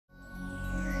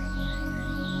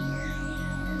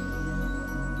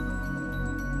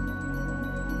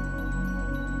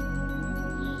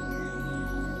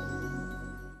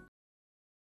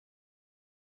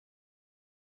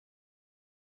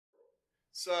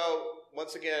So,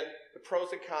 once again, the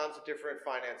pros and cons of different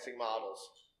financing models.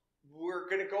 We're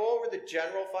going to go over the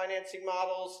general financing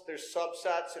models. There's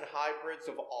subsets and hybrids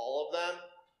of all of them.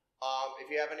 If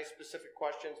you have any specific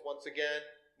questions, once again,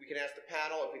 we can ask the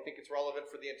panel. If we think it's relevant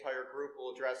for the entire group,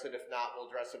 we'll address it. If not, we'll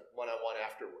address it one-on-one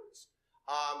afterwards.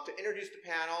 To introduce the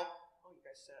panel, oh, you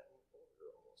guys sat in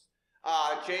order almost.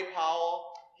 Jay Powell,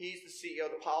 he's the CEO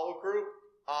of the Powell Group.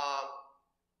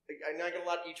 I'm not going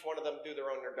to let each one of them do their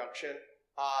own introduction.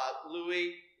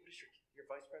 Louis, what is your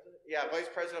vice president? Yeah, vice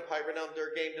president of Hibernum.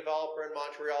 They're a game developer in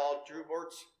Montreal. Drew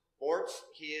Boortz,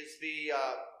 he is the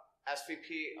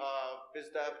SVP of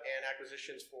Biz Dev and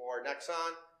Acquisitions for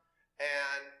Nexon.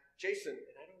 And Jason,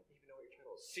 and I don't even know what your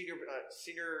title is,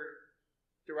 Senior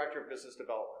Director of Business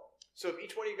Development. So if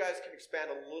each one of you guys can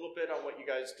expand a little bit on what you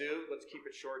guys do, let's keep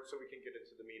it short so we can get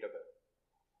into the meat of it.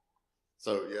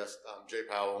 So yes, I'm Jay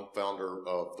Powell, founder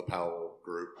of the Powell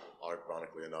Group,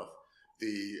 ironically enough.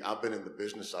 I've been in the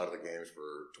business side of the games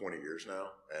for 20 years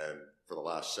now, and for the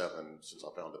last 7, since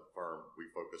I founded the firm, we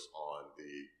focus on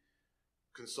the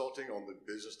consulting on the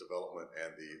business development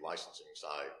and the licensing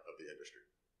side of the industry.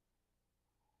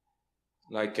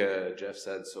 Like Jeff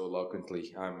said so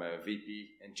eloquently, I'm a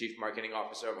VP and Chief Marketing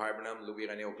Officer of Hibernum,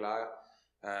 Rene Auclair.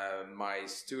 My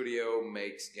studio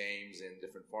makes games in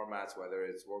different formats, whether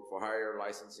it's work for hire,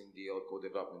 licensing deal,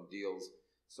 co-development deals.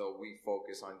 So we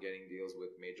focus on getting deals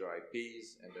with major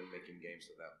IPs and then making games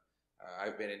for them.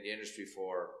 I've been in the industry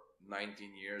for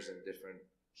 19 years in different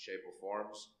shape or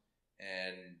forms,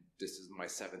 and this is my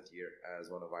 7th year as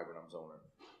one of Hibernum's owners.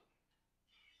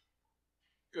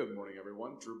 Good morning,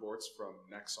 everyone. Drew Boortz from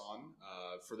Nexon.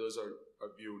 For those of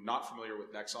you not familiar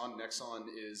with Nexon, Nexon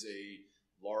is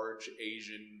a large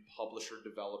Asian publisher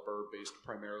developer based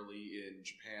primarily in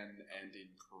Japan and in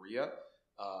Korea.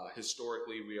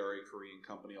 Historically, we are a Korean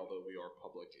company, although we are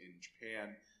public in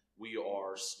Japan. We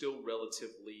are still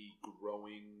relatively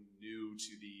growing, new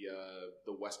to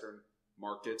the Western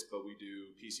markets, but we do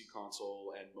PC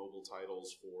console and mobile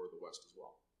titles for the West as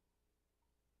well.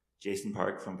 Jason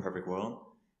Park from Perfect World.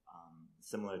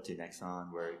 Similar to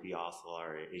Nexon, where we also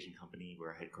are an Asian company.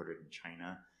 We're headquartered in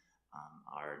China.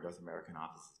 Our North American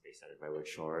office is based out of Redwood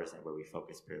Shores, and where we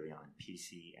focus purely on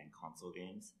PC and console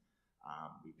games.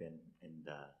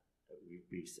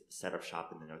 We've set up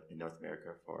shop in North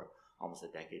America for almost a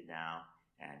decade now,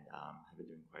 and have been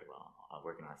doing quite well,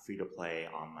 working on free-to-play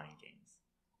online games.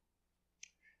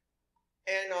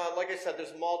 And like I said,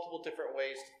 there's multiple different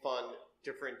ways to fund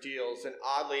different deals, and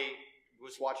oddly,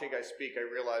 was watching you guys speak, I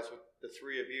realized with the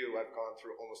 3 of you, I've gone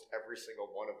through almost every single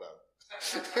one of them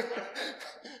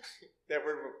that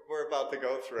we're about to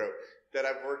go through, that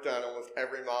I've worked on almost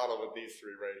every model with these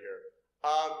 3 right here.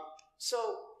 So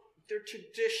they're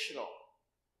traditional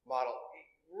model.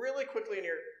 Really quickly in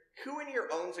here, who in here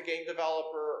owns a game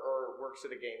developer or works at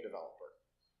a game developer?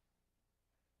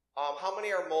 How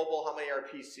many are mobile? How many are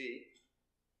PC?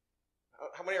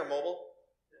 How many are mobile?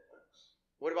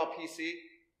 What about PC?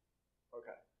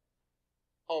 Okay.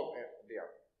 Oh, man, VR.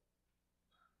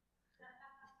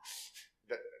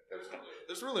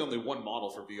 There's really only one model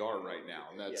for VR right now,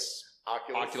 and that's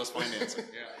Oculus financing.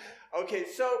 Yeah. Okay,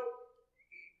 so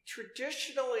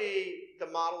traditionally the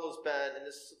model has been, and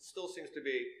this still seems to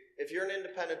be, if you're an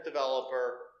independent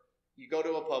developer, you go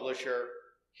to a publisher,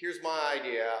 here's my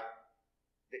idea,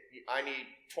 I need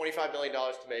 $25 million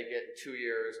to make it in 2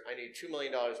 years, I need $2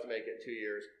 million to make it in 2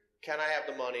 years, can I have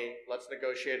the money, let's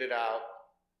negotiate it out,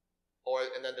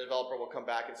 and then the developer will come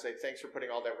back and say, thanks for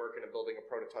putting all that work into building a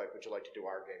prototype, would you like to do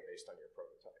our game based on your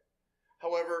prototype?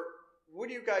 However, what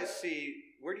do you guys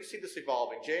see, where do you see this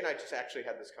evolving? Jay and I just actually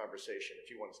had this conversation, if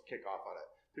you want to kick off on it,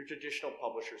 the traditional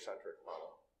publisher-centric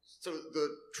model. So the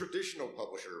traditional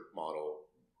publisher model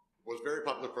was very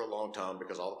popular for a long time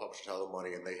because all the publishers had the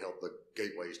money and they held the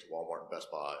gateways to Walmart and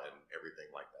Best Buy and everything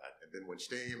like that. And then when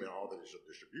Steam and all the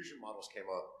distribution models came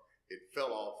up, it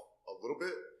fell off a little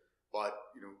bit, but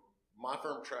my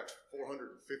firm tracks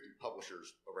 450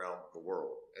 publishers around the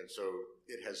world, and so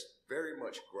it has very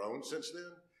much grown since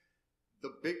then.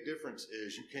 The big difference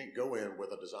is you can't go in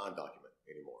with a design document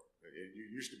anymore. You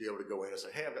used to be able to go in and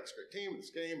say, hey, I've got this great team with this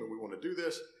game, and we want to do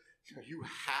this. You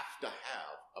have to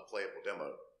have a playable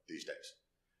demo these days.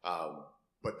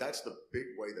 But that's the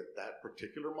big way that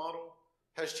particular model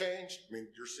has changed. I mean,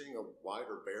 you're seeing a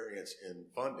wider variance in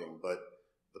funding, but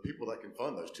the people that can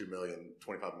fund those $2 million,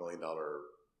 $25 million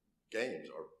games,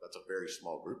 that's a very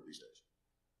small group these days.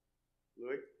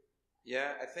 Louis?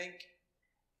 Yeah, I think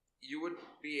you would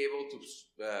be able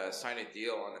to sign a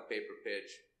deal on a paper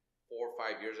pitch 4 or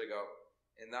 5 years ago,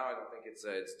 and now I don't think it's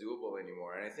doable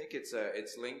anymore. And I think it's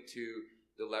linked to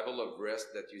the level of risk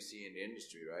that you see in the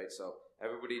industry, right? So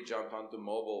everybody jumped onto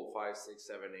mobile 5, 6,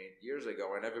 7, 8 years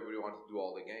ago, and everybody wanted to do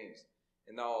all the games.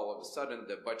 And now all of a sudden,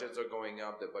 the budgets are going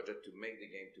up, the budget to make the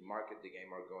game, to market the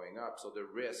game are going up. So the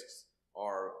risks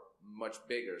are much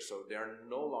bigger. So they're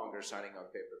no longer signing on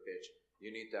paper pitch.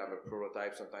 You need to have a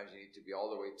prototype. Sometimes you need to be all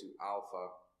the way to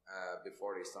alpha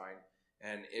before they sign.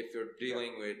 And if you're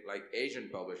dealing with like Asian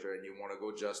publisher and you want to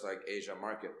go just like Asia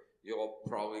market, you're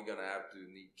probably going to have to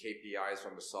need KPIs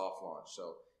from the soft launch.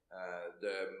 So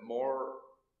the more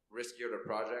riskier the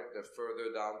project, the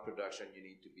further down production you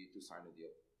need to be to sign a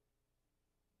deal.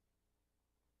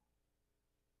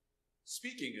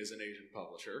 Speaking as an Asian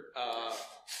publisher,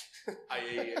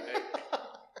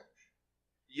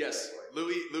 yes,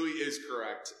 Louis is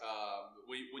correct.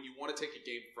 When you want to take a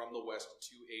game from the West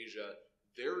to Asia,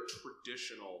 their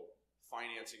traditional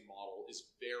financing model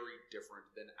is very different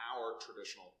than our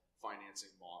traditional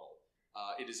financing model.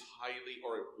 It is highly,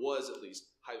 or it was at least,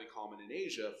 highly common in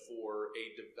Asia for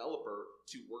a developer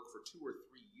to work for 2 or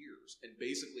 3 years and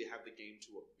basically have the game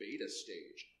to a beta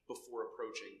stage before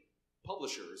approaching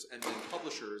publishers, and then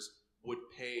publishers would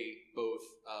pay both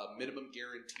minimum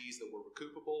guarantees that were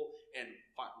recoupable and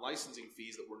licensing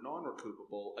fees that were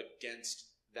non-recoupable against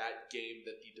that game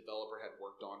that the developer had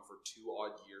worked on for 2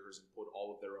 odd years and put all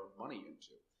of their own money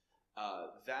into.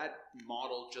 That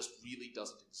model just really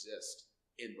doesn't exist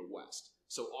in the West.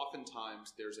 So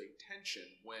oftentimes there's a tension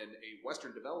when a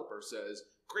Western developer says,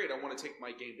 great, I want to take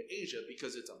my game to Asia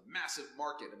because it's a massive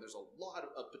market and there's a lot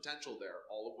of potential there,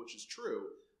 all of which is true.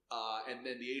 And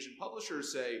then the Asian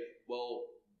publishers say, well,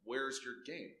 where's your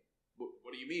game?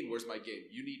 What do you mean, where's my game?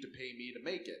 You need to pay me to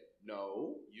make it.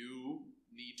 No, you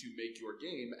need to make your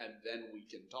game and then we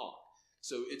can talk.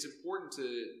 So it's important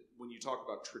to, when you talk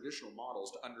about traditional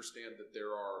models, to understand that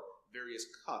there are various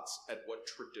cuts at what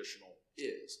traditional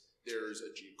is. There's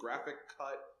a geographic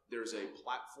cut, there's a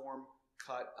platform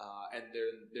cut, and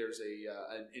there's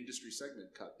an industry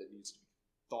segment cut that needs to be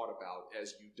thought about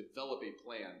as you develop a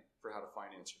plan for how to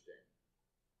finance your game.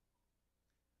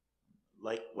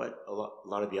 Like what a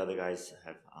lot of the other guys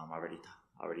have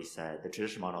already said, the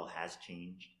traditional model has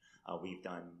changed. We've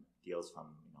done deals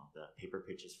from the paper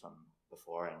pitches from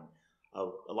before, and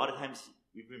a lot of times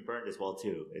we've been burned as well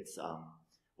too. It's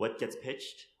what gets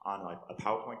pitched on like a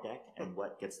PowerPoint deck and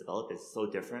what gets developed is so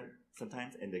different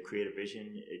sometimes, and the creative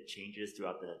vision, it changes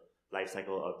throughout the life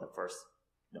cycle of the first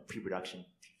pre-production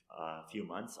few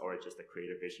months, or just the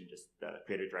creative vision, just the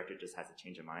creative director just has to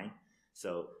change their mind.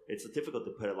 So it's difficult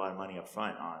to put a lot of money up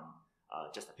front on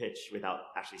just a pitch without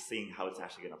actually seeing how it's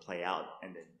actually going to play out.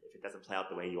 And then if it doesn't play out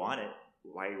the way you want it,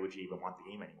 why would you even want the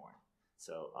game anymore?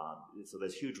 So so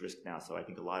there's huge risk now. So I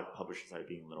think a lot of publishers are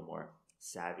being a little more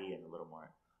savvy and a little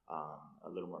more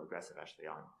aggressive actually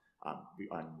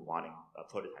on wanting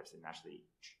prototypes and actually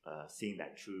seeing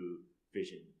that true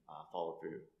vision follow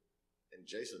through. And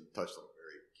Jason touched on a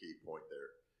very key point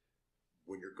there.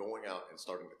 When you're going out and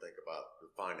starting to think about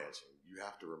the financing, you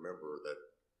have to remember that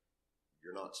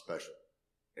you're not special.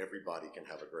 Everybody can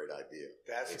have a great idea.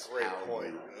 That's a great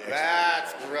point.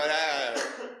 That's great.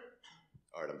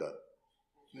 All right, I'm done.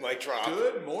 Mic drop.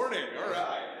 Good morning. All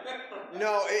right.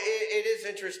 No, it is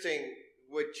interesting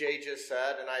what Jay just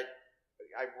said, and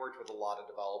I've worked with a lot of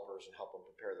developers and help them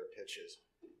prepare their pitches.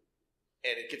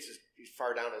 And it gets as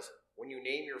far down as when you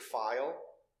name your file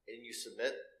and you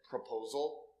submit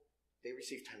proposal, they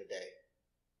receive time of day.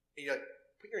 And you're like,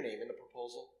 put your name in the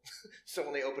proposal. So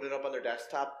when they open it up on their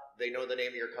desktop, they know the name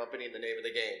of your company and the name of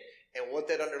the game. And what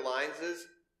that underlines is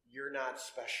you're not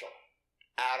special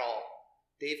at all.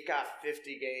 They've got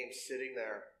 50 games sitting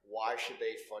there. Why should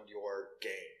they fund your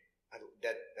game?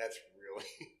 That's really...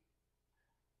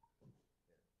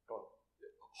 Go on.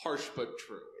 Harsh but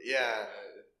true. Yeah.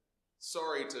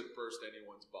 Sorry to burst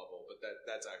anyone's bubble, but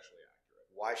that's actually accurate.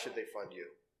 Why should they fund you?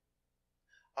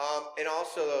 And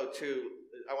also, though, too,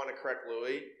 I want to correct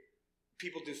Louis.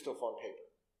 People do still fund paper.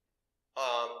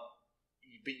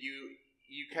 But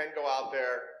you can go out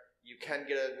there. You can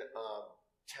get a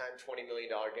 $10, $20 million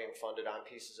game funded on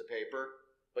pieces of paper.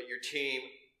 But your team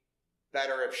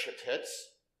better have shipped hits.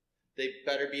 They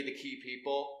better be the key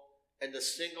people. And the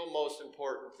single most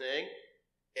important thing,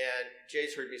 and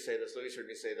Jay's heard me say this, Louis heard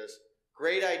me say this,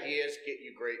 great ideas get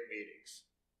you great meetings.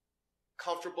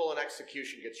 Comfortable in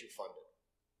execution gets you funded.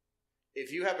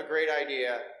 If you have a great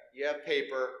idea, you have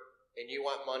paper, and you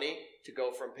want money to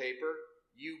go from paper,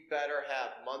 you better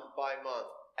have, month by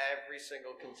month, every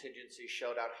single contingency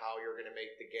showed out how you're going to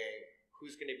make the game,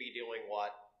 who's going to be doing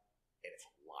what, and it's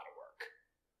a lot of work.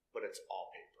 But it's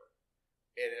all paper.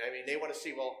 And, I mean, they want to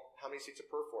see, well, how many seats of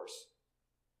Perforce?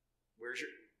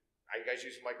 Are you guys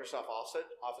using Microsoft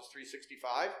Office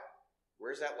 365?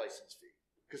 Where's that license fee?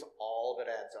 Because all of it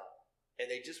adds up.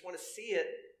 And they just want to see it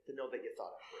to know that you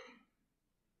thought it through.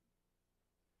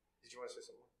 Did you want to say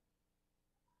something?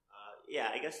 Yeah,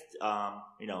 I guess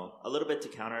a little bit to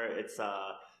counter. It's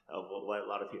what a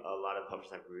lot of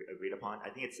publishers have agreed upon. I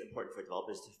think it's important for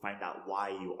developers to find out why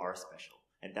you are special,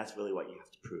 and that's really what you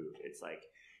have to prove. It's like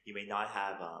you may not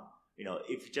have,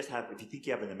 if you think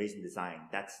you have an amazing design,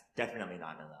 that's definitely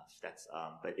not enough.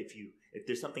 But if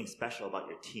there's something special about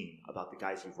your team, about the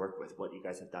guys you've worked with, what you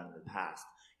guys have done in the past,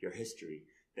 your history,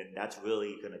 then that's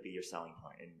really going to be your selling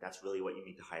point, and that's really what you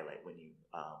need to highlight when you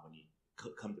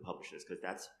come to publishers, because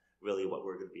that's really what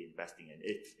we're going to be investing in.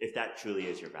 If that truly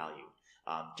is your value,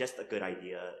 just a good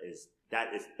idea is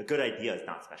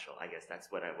not special. I guess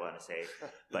that's what I want to say.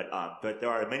 But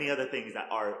there are many other things that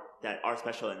are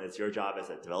special, and it's your job as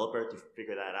a developer to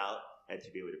figure that out and to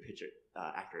be able to pitch it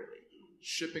accurately.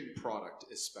 Shipping product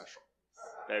is special.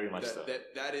 Very much so.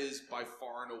 That is by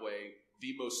far and away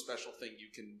the most special thing you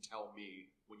can tell me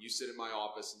when you sit in my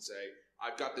office and say,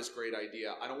 I've got this great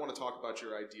idea. I don't want to talk about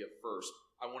your idea first.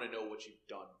 I want to know what you've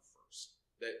done first.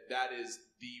 That is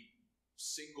the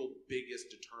single biggest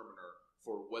determiner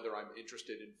for whether I'm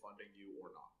interested in funding you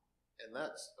or not. And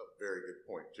that's a very good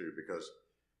point, too, because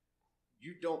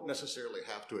you don't necessarily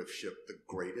have to have shipped the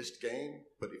greatest game,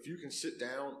 but if you can sit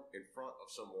down in front of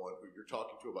someone who you're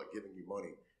talking to about giving you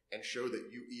money and show that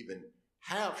you even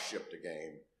have shipped a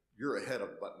game, you're ahead of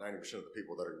about 90% of the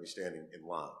people that are going to be standing in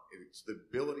line. It's the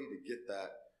ability to get that,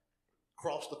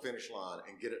 cross the finish line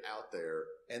and get it out there,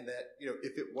 and that,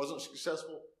 if it wasn't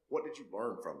successful, what did you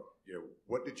learn from it?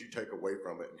 What did you take away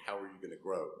from it, and how are you going to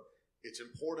grow? It's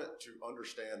important to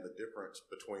understand the difference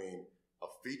between a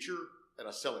feature and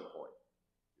a selling point.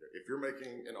 If you're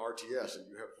making an RTS and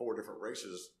you have 4 different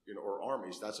races, or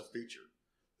armies, that's a feature.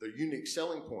 The unique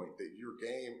selling point that your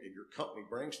game and your company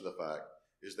brings to the fact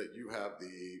is that you have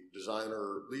the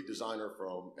lead designer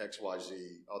from XYZ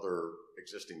other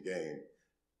existing game.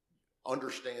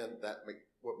 Understand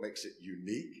what makes it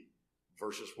unique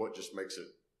versus what just makes it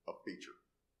a feature.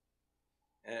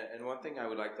 And one thing I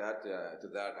would like to add to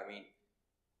that,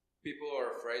 people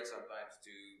are afraid sometimes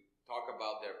to talk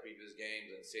about their previous games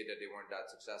and say that they weren't that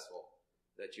successful,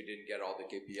 that you didn't get all the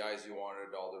KPIs you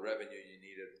wanted, all the revenue you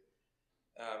needed.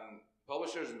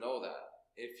 Publishers know that.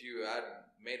 If you had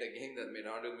made a game that made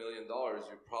 $100 million,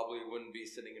 you probably wouldn't be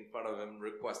sitting in front of them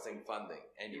requesting funding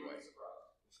anyway.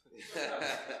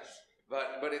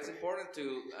 But it's important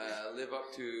to live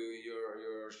up to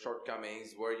your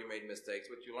shortcomings, where you made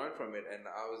mistakes, what you learned from it, and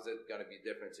how is it going to be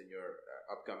different in your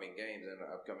upcoming games and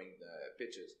upcoming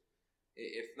pitches.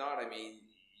 If not,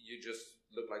 you just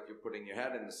look like you're putting your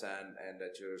head in the sand and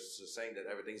that you're saying that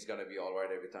everything's going to be all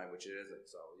right every time, which it isn't.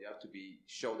 So you have to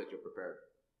show that you're prepared.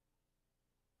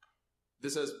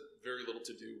 This has very little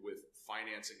to do with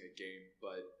financing a game,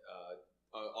 but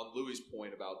on Louis'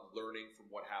 point about learning from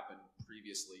what happened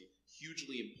previously,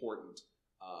 hugely important,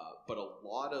 but a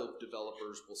lot of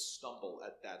developers will stumble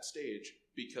at that stage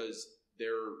because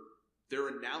their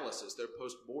analysis, their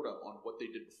post-mortem on what they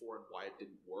did before and why it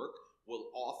didn't work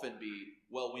will often be,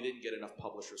 well, we didn't get enough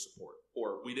publisher support,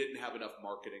 or we didn't have enough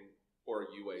marketing or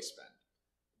UA spend.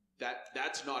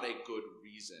 That's not a good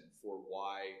reason for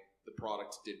why the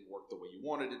product didn't work the way you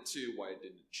wanted it to, why it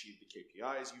didn't achieve the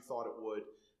KPIs you thought it would.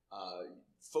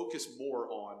 Focus more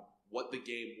on what the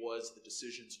game was, the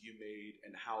decisions you made,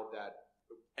 and how that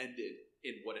ended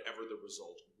in whatever the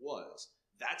result was.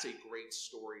 That's a great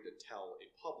story to tell a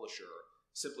publisher.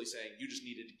 Simply saying, you just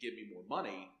needed to give me more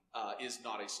money is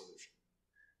not a solution.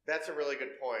 That's a really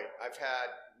good point. I've had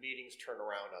meetings turn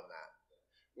around on that,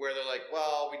 where they're like,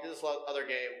 well, we did this other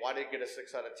game. Why did it get a 6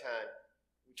 out of 10?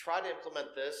 We tried to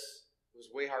implement this. It was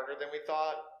way harder than we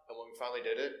thought. And when we finally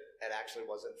did it, it actually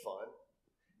wasn't fun.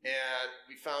 And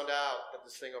we found out that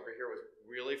this thing over here was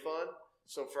really fun.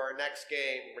 So for our next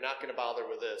game, we're not going to bother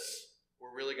with this.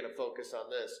 We're really going to focus on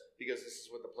this because this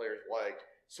is what the players liked.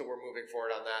 So we're moving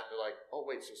forward on that. They're like, oh,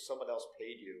 wait, so someone else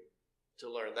paid you to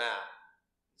learn that.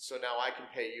 So now I can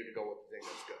pay you to go with the thing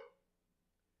that's good.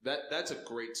 That's a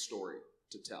great story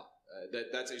to tell.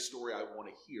 That's a story I want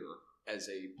to hear as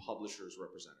a publisher's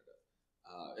representative.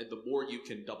 And the more you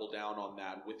can double down on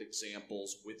that with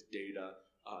examples, with data,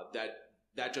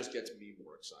 that just gets me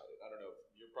more excited. I don't know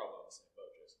if you're probably on the same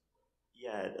boat, Jason.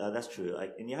 Yeah, that's true.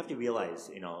 And you have to realize,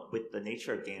 with the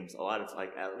nature of games,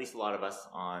 at least a lot of us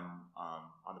on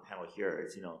the panel here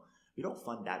is, we don't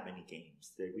fund that many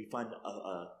games. We fund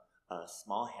a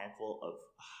small handful of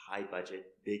high budget,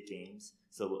 big games.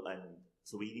 So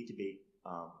we need to make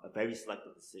very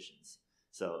selective decisions.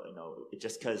 So,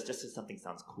 just because something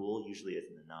sounds cool usually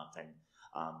isn't enough. And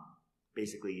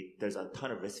basically, there's a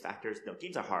ton of risk factors.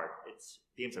 Games are hard.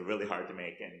 Games are really hard to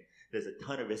make, and there's a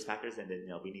ton of risk factors. And then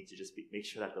we need to just make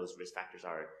sure that those risk factors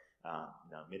are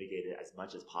mitigated as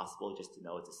much as possible, just to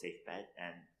know it's a safe bet.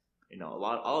 And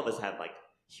all of us have like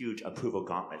huge approval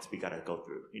gauntlets we gotta go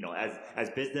through. As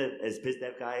biz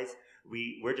dev guys,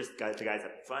 we're just the guys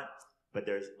up front, but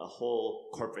there's a whole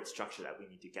corporate structure that we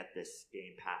need to get this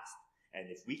game passed. And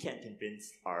if we can't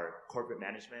convince our corporate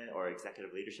management or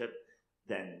executive leadership,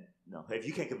 then if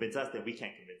you can't convince us, then we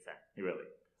can't convince them. Really.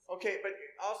 Okay, but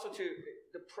also here,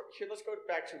 let's go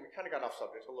back to, we kind of got off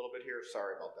subject a little bit here.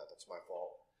 Sorry about that. That's my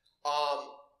fault.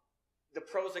 The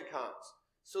pros and cons.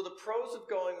 So the pros of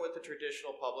going with a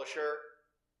traditional publisher,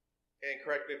 and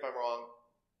correct me if I'm wrong,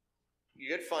 you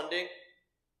get funding.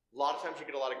 A lot of times you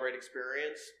get a lot of great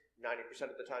experience. 90%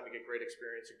 of the time you get great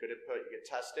experience and good input. You get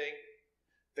testing.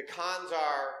 The cons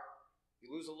are you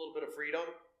lose a little bit of freedom.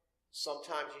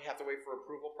 Sometimes you have to wait for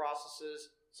approval processes.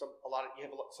 Sometimes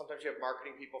you have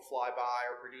marketing people fly by,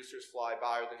 or producers fly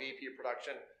by, or the VP of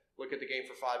production look at the game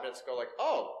for 5 minutes and go like,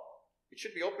 oh, it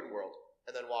should be open world,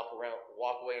 and then walk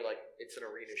away like it's an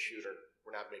arena shooter.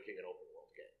 We're not making an open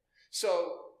world game.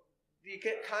 So you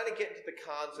kind of get into the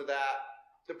cons of that.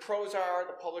 The pros are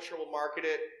the publisher will market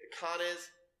it. The con is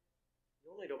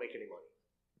you only don't make any money.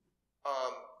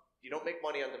 You don't make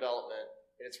money on development,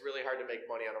 and it's really hard to make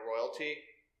money on a royalty,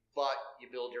 but you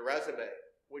build your resume,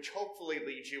 which hopefully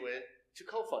leads you into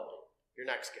co-funding your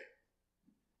next game.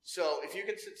 So if you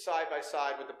can sit side by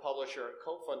side with the publisher and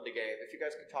co-fund the game, if you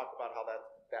guys can talk about how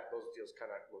those deals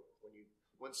kind of look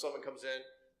when someone comes in,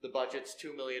 the budget's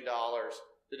 $2 million,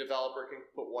 the developer can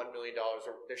put $1 million,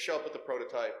 or they show up with the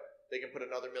prototype, they can put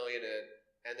another $1 million in,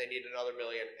 and they need another $1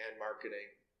 million and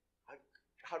marketing.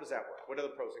 How does that work? What are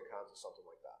the pros and cons of something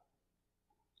like that?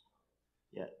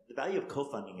 Yeah, the value of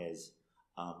co-funding is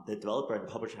the developer and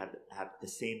the publisher have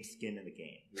the same skin in the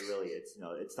game. Really, it's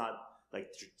not like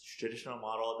the traditional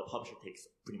model. The publisher takes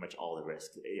pretty much all the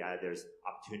risk. Yeah, there's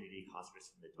opportunity cost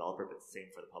risk from the developer, but the same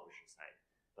for the publisher side.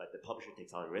 But the publisher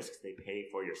takes all the risks. They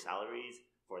pay for your salaries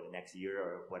for the next year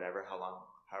or whatever,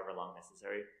 however long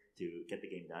necessary to get the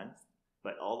game done.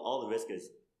 But all the risk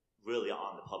is really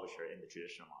on the publisher in the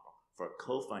traditional model. For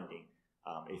co-funding,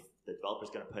 if the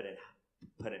developer's going to put in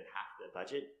half the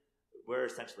budget, we're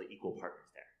essentially equal partners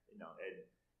there,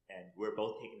 and we're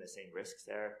both taking the same risks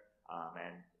there.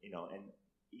 And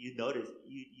you notice,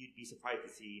 you'd be surprised to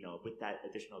see, with that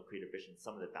additional creative vision,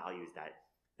 some of the values that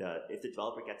if the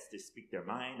developer gets to speak their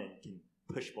mind and can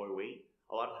push more weight,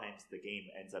 a lot of times the game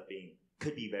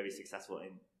could be very successful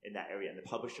in that area. And the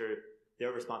publisher,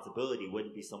 their responsibility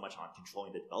wouldn't be so much on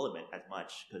controlling the development as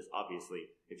much, because obviously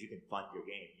if you can fund your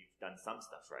game, you've done some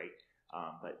stuff, right?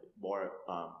 But more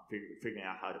figuring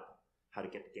out how to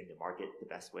get the game to market the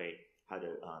best way, how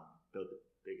to build the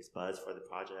biggest buzz for the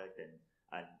project, and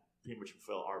pretty much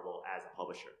fulfill our role as a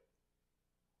publisher.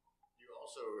 You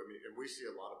also, and we see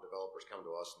a lot of developers come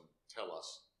to us and tell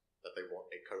us that they want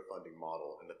a co-funding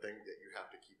model. And the thing that you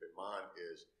have to keep in mind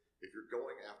is if you're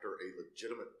going after a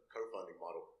legitimate co-funding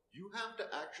model, you have to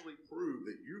actually prove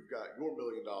that you've got your $1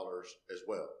 million as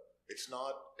well. It's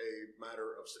not a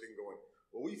matter of sitting going,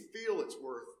 well, we feel it's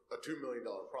worth a $2 million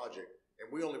project, and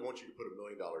we only want you to put $1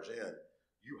 million in.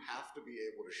 You have to be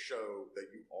able to show that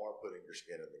you are putting your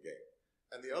skin in the game.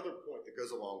 And the other point that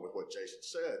goes along with what Jason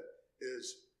said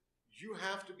is you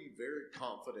have to be very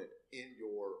confident in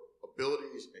your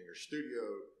abilities and your studio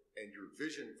and your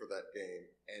vision for that game,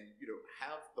 and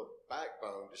have the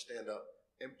backbone to stand up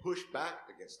and push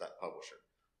back against that publisher.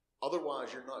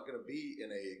 Otherwise, you're not going to be in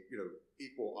a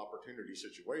equal opportunity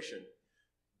situation.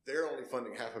 They're only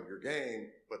funding half of your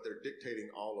game, but they're dictating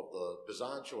all of the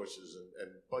design choices and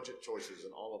budget choices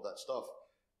and all of that stuff.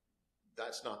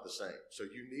 That's not the same. So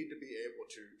you need to be able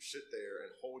to sit there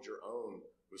and hold your own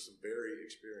with some very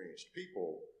experienced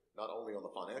people, not only on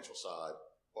the financial side,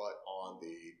 but on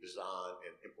the design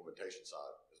and implementation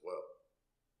side as well.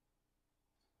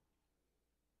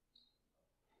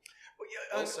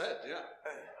 Well said, yeah.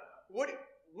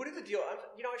 What is the deal? I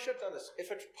should have done this. If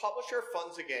a publisher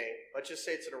funds a game, let's just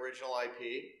say it's an original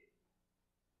IP,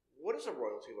 what does a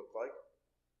royalty look like?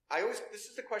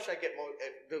 This is the question I get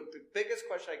the biggest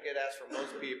question I get asked from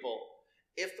most people.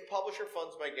 If the publisher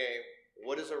funds my game,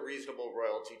 what is a reasonable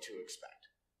royalty to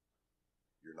expect?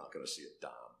 You're not going to see a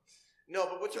dime. No,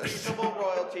 but what's a reasonable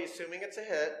royalty, assuming it's a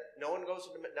hit? No one goes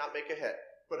to not make a hit.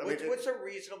 But what's a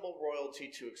reasonable royalty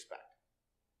to expect?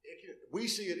 We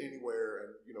see it anywhere,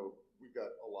 and we've got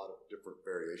a lot of different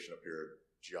variation up here.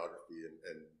 geography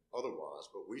and otherwise,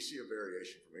 but we see a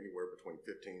variation from anywhere between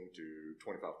 15 to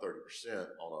 25, 30%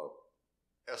 on a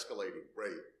escalating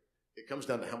rate. It comes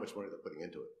down to how much money they're putting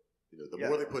into it. The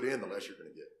more they put in, the less you're going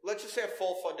to get. Let's just say a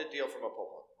full funded deal from a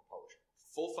publisher.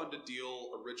 Full funded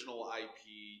deal, original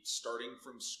IP, starting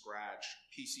from scratch,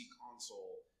 PC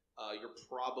console, you're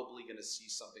probably going to see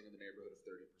something in the neighborhood of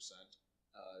 30%.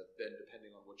 Then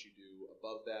depending on what you do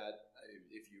above that,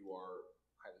 if you are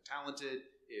highly talented,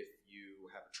 if you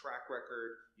have a track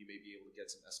record, you may be able to get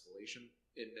some escalation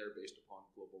in there based upon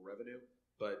global revenue.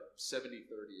 But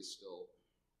 70-30 is still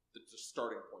the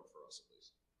starting point for us, at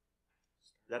least.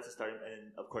 That's a starting,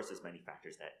 and of course, there's many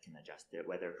factors that can adjust it.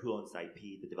 Whether who owns the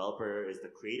IP, the developer is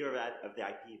the creator of the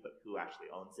IP, but who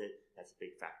actually owns it? That's a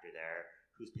big factor there.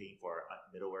 Who's paying for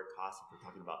middleware costs? If we're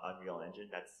talking about Unreal Engine,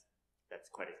 that's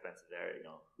quite expensive there.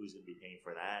 Who's going to be paying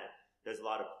for that? There's a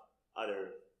lot of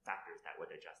other factors that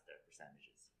would adjust their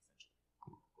percentages.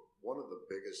 Essentially, one of the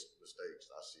biggest mistakes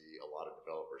I see a lot of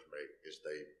developers make is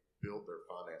they build their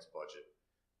finance budget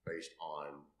based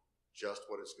on just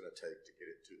what it's going to take to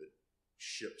get it to the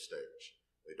ship stage.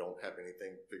 They don't have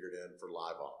anything figured in for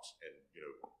live ops and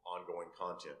ongoing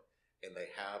content, and they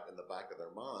have in the back of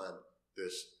their mind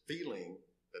this feeling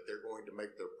that they're going to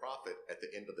make their profit at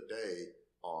the end of the day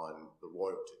on the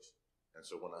royalties. And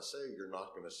so when I say you're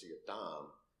not going to see a dime,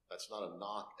 that's not a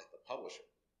knock at the publisher.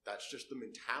 That's just the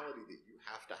mentality that you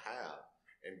have to have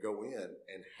and go in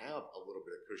and have a little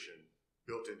bit of cushion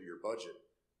built into your budget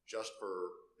just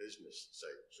for business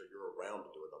sake, so you're around to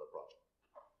do another project.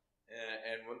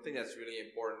 And one thing that's really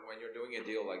important when you're doing a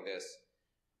deal like this,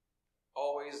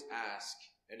 always ask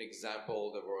an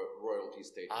example of the royalty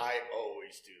statement. I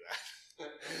always do that.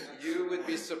 You would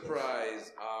be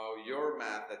surprised how your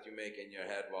math that you make in your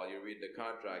head while you read the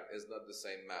contract is not the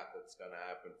same math that's going to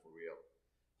happen for real.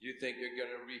 You think you're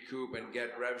going to recoup and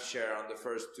get rev share on the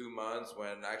first 2 months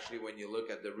when actually when you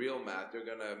look at the real math, you're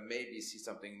going to maybe see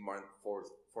something month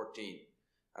 14.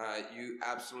 You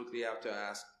absolutely have to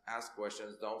ask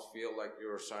questions. Don't feel like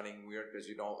you're sounding weird because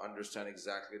you don't understand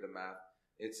exactly the math.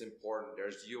 It's important.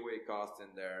 There's UA costs in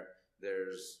there.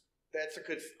 There's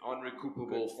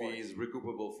unrecoupable fees,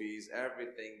 recoupable fees.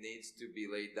 Everything needs to be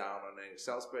laid down on an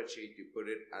Excel spreadsheet. You put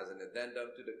it as an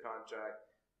addendum to the contract.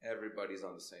 Everybody's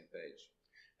on the same page.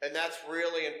 And that's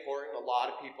really important. A lot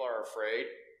of people are afraid.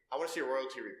 I want to see a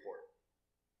royalty report.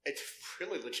 It's a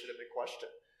really legitimate question.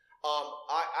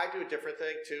 I do a different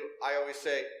thing too. I always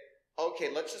say, okay,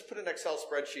 let's just put an Excel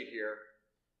spreadsheet here.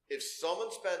 If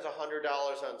someone spends $100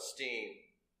 on Steam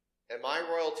and my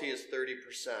royalty is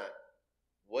 30%,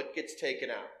 what gets taken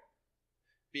out?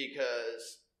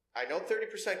 Because I know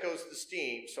 30% goes to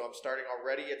Steam, so I'm starting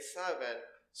already at 7,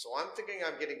 so I'm thinking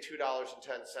I'm getting $2.10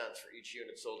 for each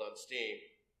unit sold on Steam.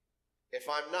 If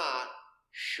I'm not,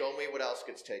 show me what else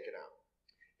gets taken out.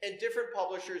 And different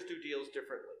publishers do deals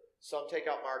differently. Some take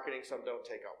out marketing, some don't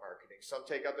take out marketing. Some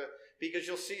take out because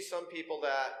you'll see some people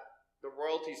that the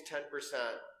royalty's 10%,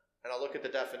 and I'll look at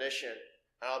the definition,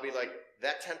 and I'll be like,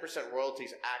 that 10% royalty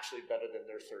is actually better than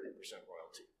their 30%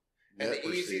 royalty. And Net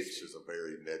receipts is a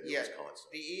very nebulous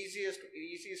concept. The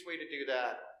easiest way to do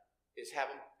that is have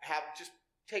just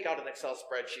take out an Excel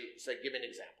spreadsheet and say, give me an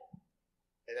example.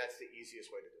 And that's the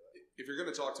easiest way to do it. If you're going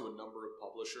to talk to a number of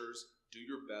publishers, do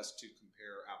your best to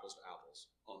compare apples to apples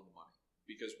on the money.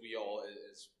 Because we all,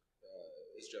 as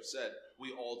Jeff said,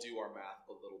 we all do our math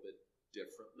a little bit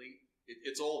differently.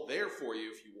 It's all there for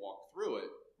you if you walk through it.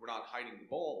 We're not hiding the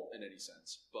ball in any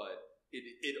sense, but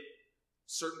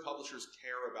certain publishers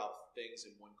care about things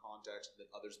in one context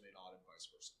that others may not, and vice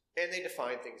versa. And they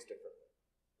define things differently.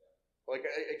 Like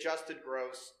adjusted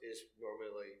gross is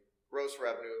normally gross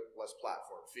revenue less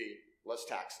platform fee less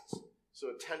taxes.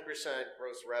 So a 10%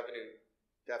 gross revenue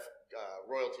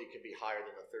royalty can be higher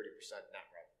than a 30% net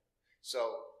revenue.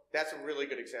 So that's a really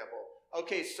good example.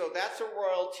 Okay, so that's a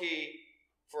royalty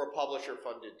for a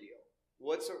publisher-funded deal.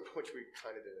 Which we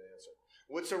kind of didn't answer.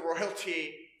 What's a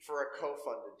royalty for a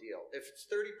co-funded deal? If it's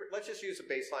 30%, let's just use a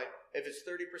baseline. If it's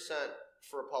 30%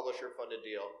 for a publisher-funded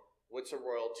deal, what's a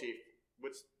royalty?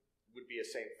 Would be a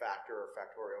same factor or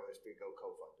factorial as we go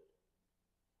co-funded?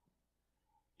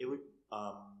 It would,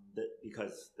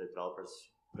 because the developers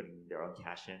putting their own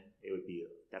cash in, it would be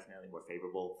definitely more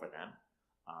favorable for them.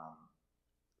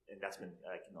 And that's been,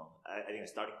 I think a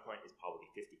starting point is probably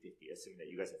 50-50, assuming that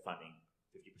you guys are funding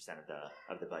 50%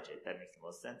 of the budget. That makes the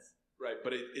most sense. Right,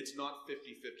 but it's not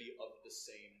 50-50 of the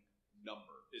same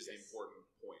number is the important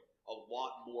point. A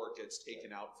lot more gets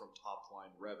taken out from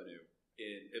top-line revenue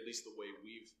in at least the way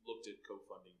we've looked at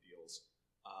co-funding deals,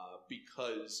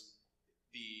 because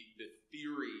the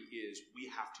theory is we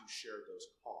have to share those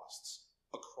costs.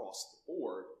 across the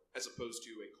board, as opposed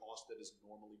to a cost that is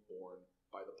normally borne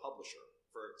by the publisher.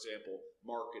 For example,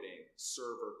 marketing,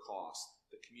 server costs,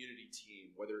 the community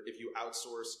team, whether if you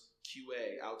outsource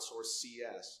QA, outsource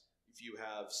CS, if you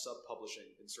have sub-publishing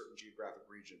in certain geographic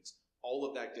regions, all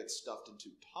of that gets stuffed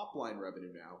into top-line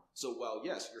revenue now. So while,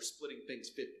 yes, you're splitting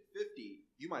things 50-50,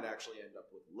 you might actually end up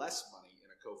with less money in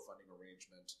a co-funding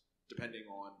arrangement, depending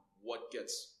on what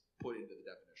gets put into the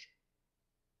definition.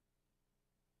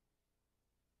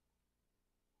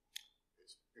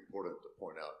 It's important to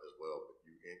point out as well that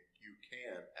you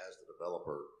can, as the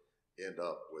developer, end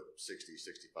up with 60,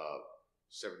 65,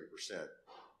 70%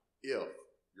 if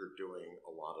you're doing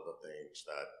a lot of the things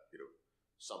that,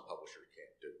 some publishers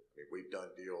can't do. I mean, we've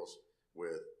done deals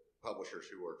with publishers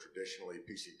who are traditionally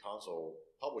PC console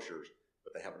publishers,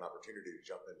 but they have an opportunity to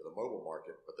jump into the mobile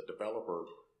market, but the developer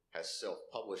has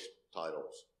self-published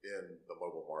titles in the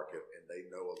mobile market, and they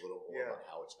know a little more about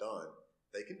how it's done.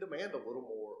 They can demand a little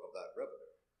more of that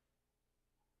revenue.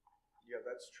 Yeah,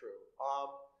 that's true.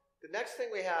 The next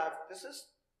thing we have, this is...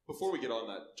 Before we get on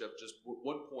that, Jeff, just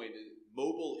one point.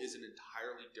 Mobile is an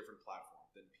entirely different platform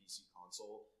than PC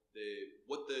console.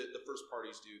 What the first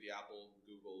parties do, the Apple and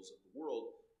Googles of the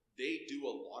world, they do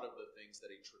a lot of the things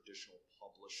that a traditional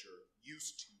publisher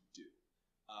used to do.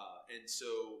 And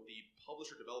so the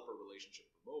publisher-developer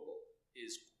relationship for mobile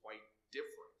is quite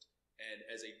different. And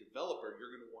as a developer,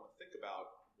 you're going to want to think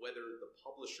about whether the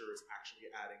publisher is actually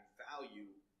adding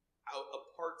value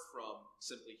apart from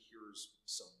simply here's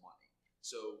some money.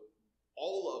 So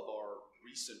all of our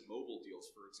recent mobile deals,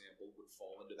 for example, would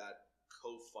fall into that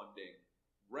co-funding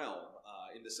realm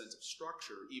in the sense of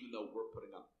structure, even though we're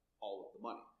putting up all of the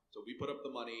money. So we put up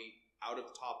the money out of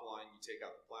the top line, you take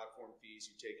out the platform fees,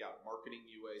 you take out marketing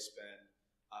UA spend,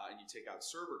 and you take out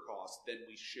server costs, then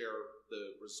we share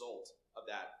the result of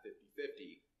that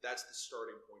 50-50. That's the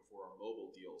starting point for our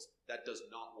mobile deals. That does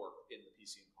not work in the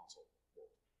PC and console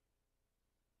world.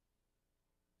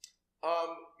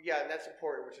 Yeah, and that's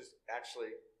important, which is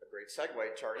actually a great segue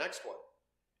to our next one.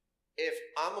 If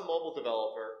I'm a mobile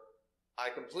developer,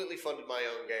 I completely funded my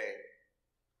own game,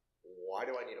 why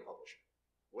do I need a publisher?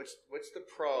 What's the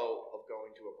pro of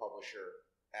going to a publisher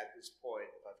at this point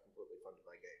if I've completely funded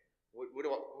my game?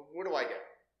 What do I get?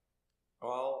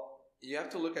 Well, you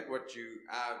have to look at what you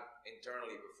have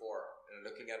internally before and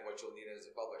looking at what you'll need as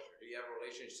a publisher. Do you have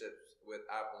relationships with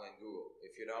Apple and Google?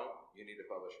 If you don't, you need a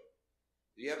publisher.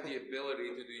 Do you have the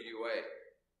ability to do UA?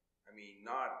 I mean,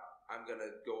 not I'm going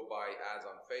to go buy ads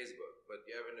on Facebook, but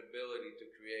you have an ability to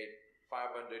create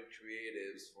 500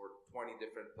 creatives for 20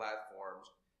 different platforms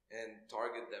and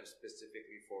target them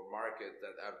specifically for markets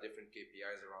that have different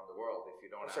KPIs around the world. If you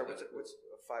don't have what's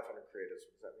 500 creatives?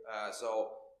 What does that mean?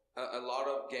 So a lot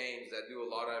of games that do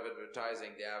a lot of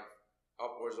advertising, they have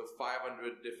upwards of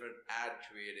 500 different ad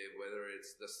creative, whether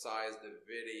it's the size, the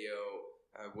video,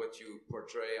 what you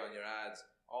portray on your ads.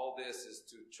 All this is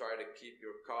to try to keep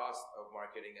your cost of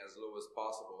marketing as low as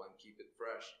possible and keep it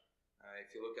fresh.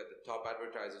 If you look at the top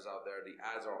advertisers out there, the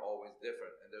ads are always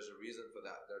different, and there's a reason for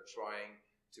that. They're trying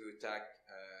to attack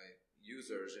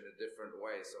users in a different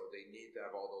way, so they need to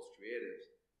have all those creatives.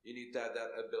 You need to have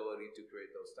that ability to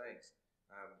create those things.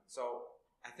 So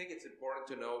I think it's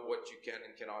important to know what you can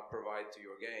and cannot provide to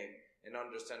your game and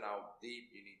understand how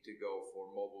deep you need to go for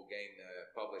mobile game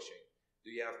publishing. Do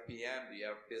you have PM? Do you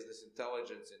have business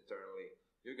intelligence internally?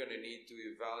 You're going to need to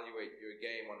evaluate your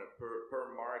game on a per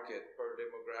market, per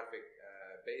demographic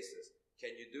basis.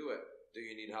 Can you do it? Do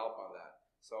you need help on that?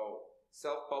 So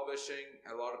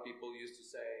self-publishing, a lot of people used to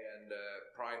say in the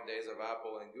prime days of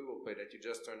Apple and Google Play that you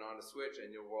just turn on a switch and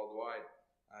you're worldwide.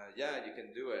 Yeah, you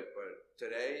can do it, but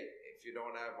today, if you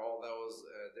don't have all those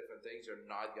different things, you're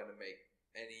not going to make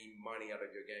any money out of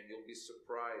your game. You'll be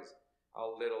surprised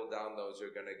how little downloads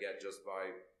you're going to get just by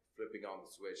flipping on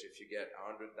the switch. If you get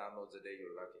 100 downloads a day,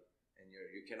 you're lucky, and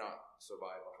you cannot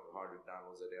survive off of 100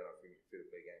 downloads a day on a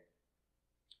free-to-play game.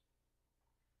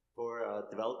 For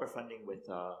developer funding with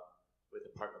a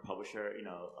partner publisher,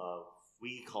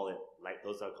 we call it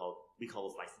we call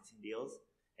those licensing deals,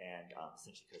 and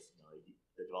essentially because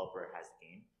the developer has the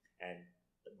game, and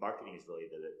the marketing is really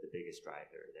the biggest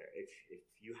driver there. If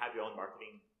you have your own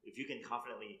marketing, if you can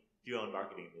confidently do your own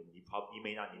marketing, then you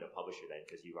may not need a publisher then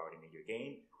because you've already made your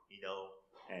game,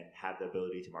 and have the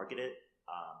ability to market it.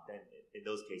 Then in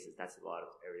those cases, that's a lot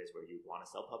of areas where you want to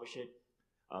self-publish it.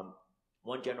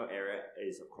 One general area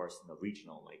is, of course,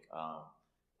 regional,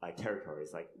 like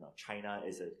territories. Like China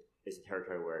is a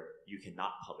territory where you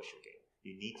cannot publish your game.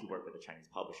 You need to work with a Chinese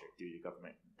publisher due to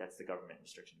government. That's the government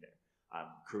restriction there.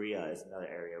 Korea is another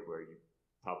area where you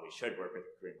probably should work with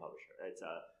a Korean publisher. It's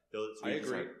those. I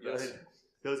agree. Yes.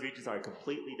 those regions are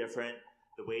completely different.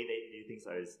 The way they do things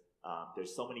is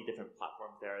there's so many different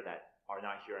platforms there that are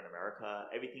not here in America.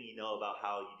 Everything you know about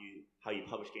how you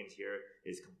publish games here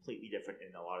is completely different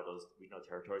in a lot of those regional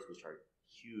territories, which are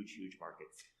huge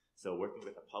markets. So working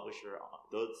with a publisher,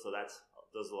 those are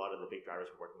a lot of the big drivers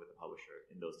for working with a publisher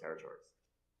in those territories.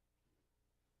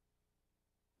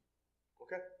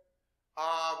 Okay.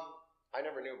 I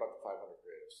never knew about the 500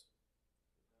 creatives.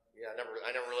 Yeah, I never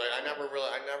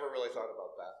really thought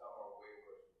about that.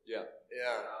 Yeah.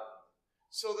 Yeah.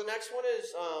 So the next one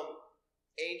is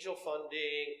angel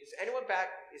funding. Is anyone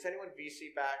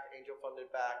VC backed, angel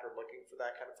funded back, or looking for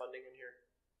that kind of funding in here?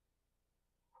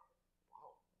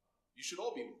 Wow. You should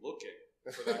all be looking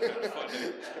for that kind of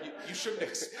funding. You shouldn't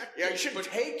expect. Yeah, you should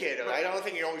take it. I don't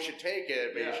think you always should take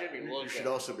it, but you should be looking. You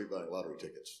should also be buying lottery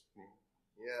tickets.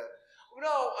 Yeah.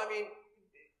 No, I mean,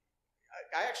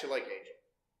 I actually like angel.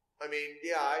 I mean,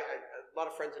 yeah, a lot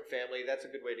of friends and family. That's a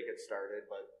good way to get started,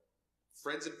 but.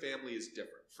 Friends and family is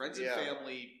different. Friends and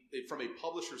family, from a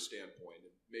publisher standpoint,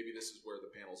 and maybe this is where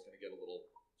the panel is going to get a little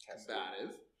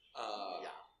combative.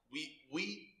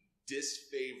 We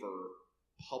disfavor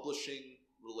publishing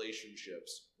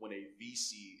relationships when a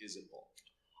VC is involved.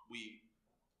 We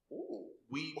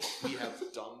have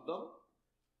done them,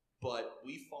 but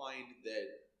we find that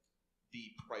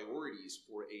the priorities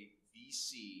for a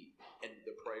VC and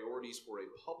the priorities for a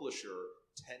publisher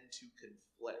tend to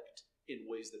conflict in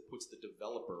ways that puts the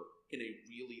developer in a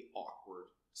really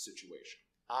awkward situation.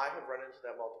 I have run into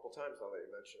that multiple times now that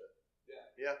you mention it.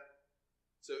 Yeah.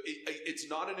 So it's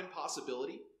not an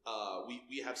impossibility.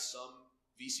 We have some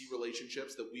VC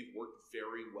relationships that we've worked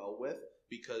very well with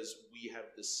because we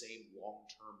have the same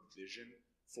long-term vision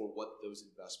for what those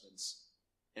investments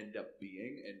end up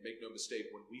being. And make no mistake,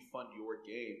 when we fund your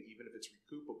game, even if it's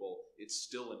recoupable, it's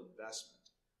still an investment.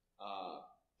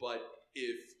 But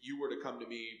if you were to come to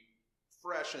me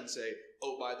fresh and say,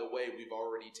 oh, by the way, we've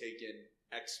already taken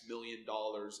X million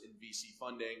dollars in VC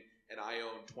funding and I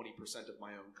own 20% of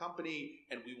my own company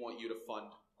and we want you to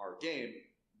fund our game,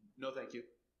 no thank you.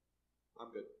 I'm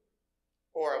good.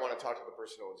 Or I want to talk to the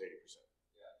person who owns 80%.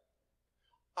 Yeah.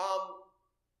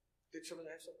 Did someone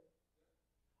have something?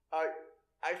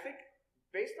 I think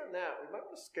based on that, we might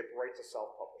want to skip right to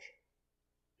self-publishing.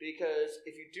 Because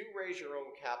if you do raise your own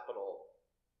capital,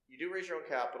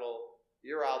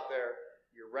 you're out there,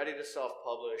 you're ready to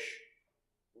self-publish.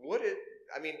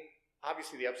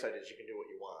 Obviously the upside is you can do what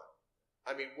you want.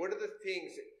 I mean, what are the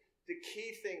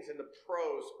key things and the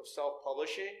pros of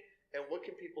self-publishing, and what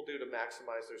can people do to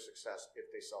maximize their success if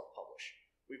they self-publish?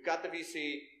 We've got the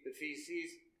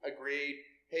VCs agreed,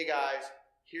 hey guys,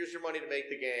 here's your money to make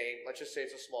the game. Let's just say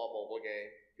it's a small mobile game.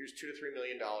 Here's $2 to $3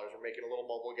 million. We're making a little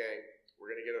mobile game.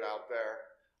 We're going to get it out there.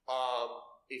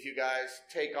 If you guys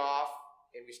take off,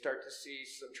 and we start to see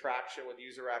some traction with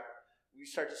we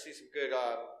start to see some good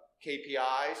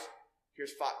KPIs.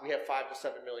 We have 5 to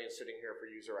 7 million sitting here for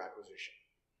user acquisition.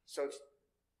 So it's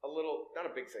a little, not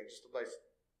a big thing, just a nice.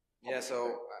 Yeah,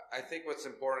 so I think what's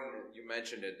important, you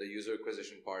mentioned it, the user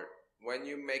acquisition part. When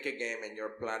you make a game and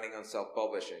you're planning on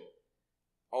self-publishing,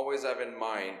 always have in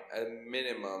mind a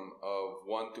minimum of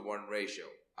 1-to-1 ratio.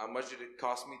 How much did it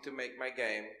cost me to make my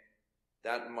game?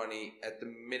 That money at the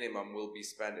minimum will be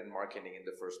spent in marketing in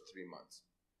the first 3 months.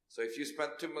 So if you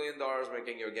spend $2 million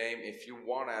making your game, if you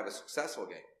want to have a successful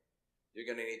game, you're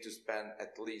going to need to spend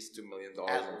at least $2 million in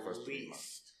the first 3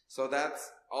 months. So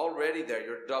that's already there.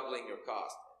 You're doubling your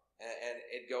cost. And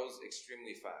it goes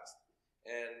extremely fast.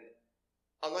 And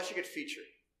unless you get featured,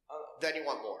 then you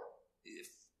want more.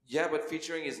 Yeah, but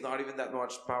featuring is not even that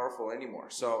much powerful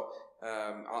anymore. So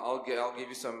I'll give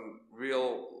you some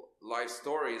real life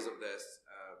stories of this.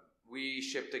 We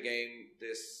shipped a game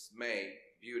this May,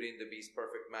 Beauty and the Beast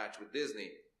Perfect Match with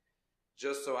Disney.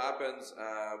 Just so happens,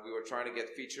 we were trying to get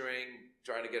featuring,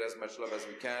 trying to get as much love as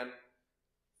we can.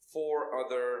 4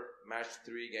 other Match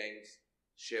 3 games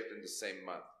shipped in the same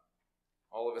month.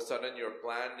 All of a sudden, your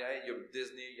plan, you're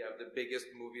Disney, you have the biggest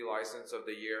movie license of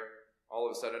the year. All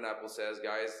of a sudden, Apple says,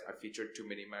 guys, I featured too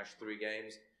many Match 3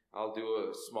 games. I'll do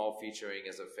a small featuring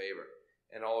as a favor.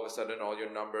 And all of a sudden, all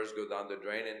your numbers go down the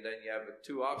drain, and then you have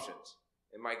 2 options.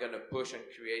 Am I going to push and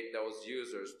create those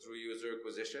users through user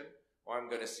acquisition, or I'm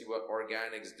going to see what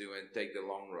organics do and take the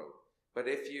long road? But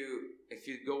if you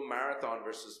go marathon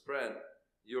versus sprint,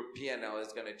 your P&L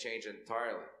is going to change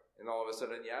entirely. And all of a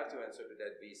sudden, you have to answer to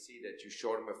that VC that you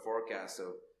showed them a forecast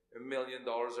of $1 million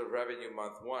of revenue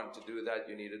month 1. To do that,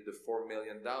 you needed the 4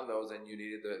 million downloads, and you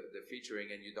needed the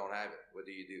featuring, and you don't have it. What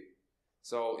do you do?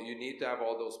 So you need to have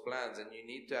all those plans, and you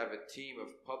need to have a team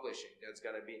of publishing that's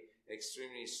going to be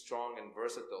extremely strong and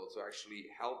versatile to actually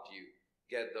help you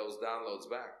get those downloads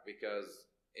back, because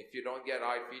if you don't get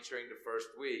eye featuring the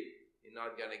first week, you're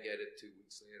not going to get it 2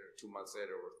 weeks later, 2 months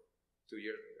later, or 2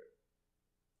 years later.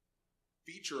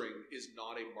 Featuring is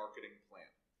not a marketing plan.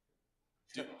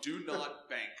 Do not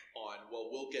bank on, well,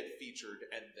 we'll get featured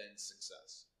and then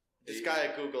success. This guy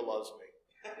at Google loves me.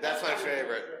 That's my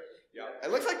favorite. Yeah.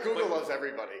 It looks like Google loves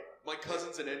everybody. My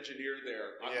cousin's an engineer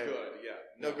there. I'm good, yeah.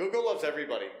 No, Google loves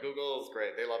everybody. Google is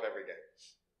great. They love every game.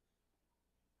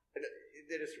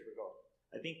 It is super cool.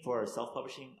 I think for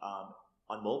self-publishing,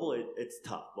 on mobile, it's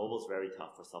tough. Mobile's very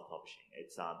tough for self-publishing.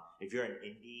 It's if you're an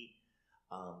indie,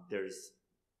 there's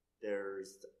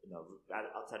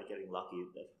outside of getting lucky,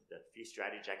 the few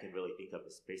strategies I can really think of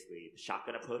is basically the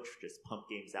shotgun approach. Just pump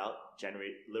games out,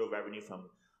 generate little revenue from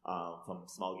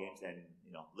small games, and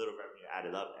little revenue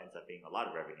added up ends up being a lot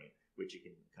of revenue, which you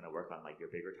can kind of work on like your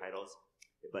bigger titles.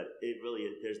 But it really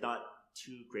there's not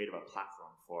too great of a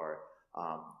platform for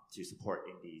to support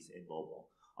indies in mobile.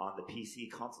 On the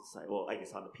PC console side, well, I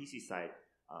guess on the PC side,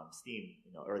 Steam,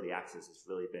 early access has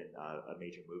really been a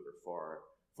major mover for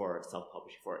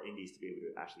self-publishing, for indies to be able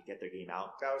to actually get their game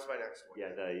out. That was my next one. Yeah,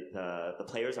 the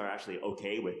players are actually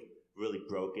okay with really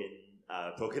broken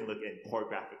looking, poor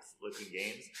graphics looking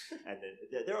games, and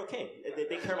then they're okay. They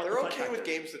care about. They're the fun okay factor. with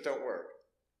games that don't work.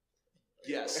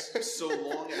 Yes, so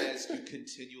long as you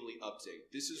continually update.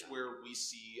 This is where we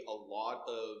see a lot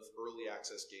of early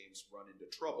access games run into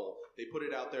trouble. They put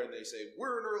it out there and they say,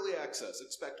 we're in early access,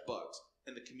 expect bugs.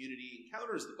 And the community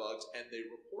encounters the bugs and they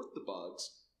report the bugs,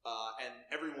 and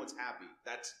everyone's happy.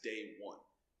 That's day one.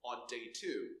 On day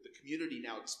two, the community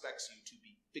now expects you to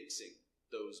be fixing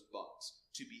those bugs,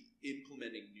 to be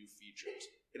implementing new features.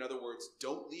 In other words,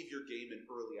 don't leave your game in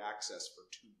early access for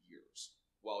 2 years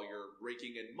while you're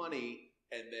raking in money,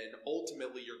 and then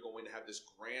ultimately you're going to have this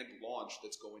grand launch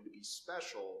that's going to be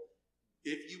special.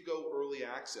 If you go early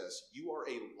access, you are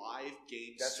a live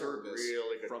game service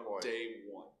really good from point. day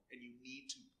one, and you need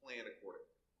to plan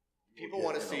accordingly. People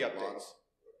want to see updates.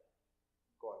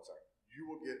 Go on, sorry. You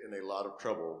will get in a lot of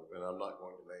trouble, and I'm not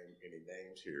going to name any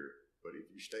names here, but if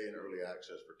you stay in early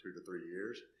access for 2 to 3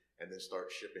 years and then start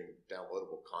shipping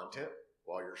downloadable content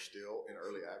while you're still in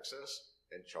early access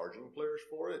and charging players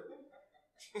for it,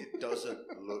 it doesn't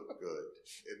look good.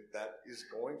 And that is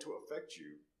going to affect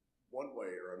you one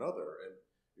way or another. And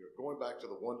going back to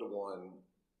the one-to-one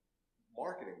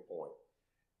marketing point,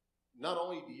 not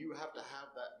only do you have to have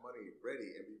that money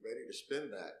ready and be ready to spend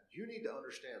that, you need to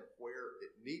understand where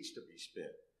it needs to be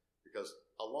spent. Because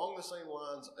along the same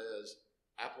lines as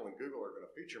Apple and Google are going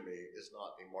to feature me is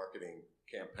not a marketing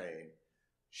campaign.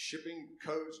 Shipping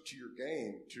codes to your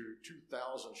game to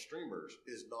 2,000 streamers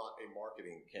is not a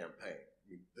marketing campaign. I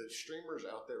mean, the streamers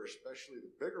out there, especially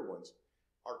the bigger ones,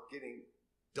 are getting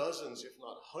dozens, if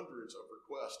not hundreds, of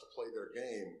requests to play their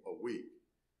game a week,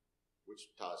 which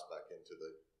ties back into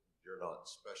the you're not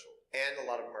special. And a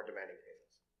lot of them are demanding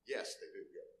payments. Yes, they do.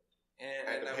 Yeah.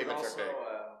 And the I would payments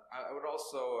are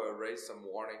also raise some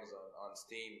warnings on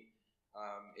Steam.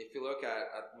 If you look at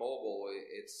mobile,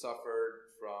 it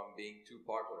suffered from being too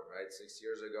popular, right? 6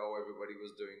 years ago, everybody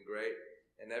was doing great,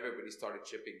 and everybody started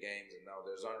shipping games, and now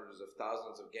there's hundreds of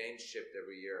thousands of games shipped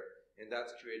every year, and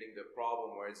that's creating the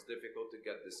problem where it's difficult to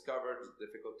get discovered, it's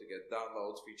difficult to get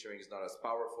downloads, featuring is not as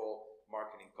powerful,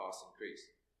 marketing costs increase,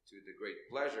 to the great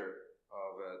pleasure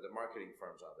of the marketing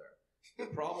firms out there.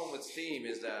 The problem with Steam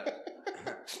is that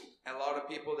a lot of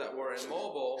people that were in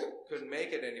mobile couldn't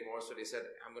make it anymore, so they said,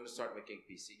 I'm going to start making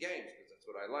PC games because that's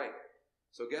what I like.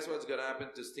 So guess what's going to happen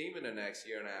to Steam in the next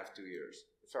year and a half, 2 years?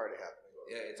 It's already happening.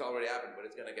 Yeah, it's already happened, but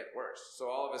it's going to get worse. So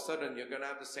all of a sudden, you're going to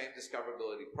have the same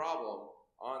discoverability problem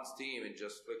on Steam, and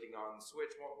just clicking on the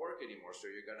Switch won't work anymore, so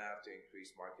you're going to have to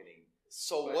increase marketing.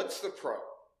 So what's the pro?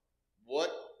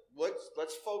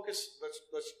 Let's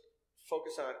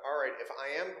focus on, all right, if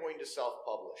I am going to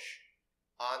self-publish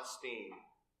on Steam,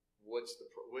 what's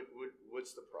the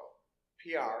pro?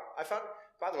 PR.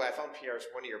 By the way, I found PR is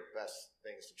one of your best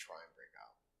things to try and break out.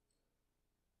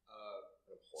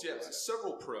 So yeah,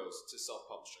 several pros to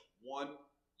self-publishing. One,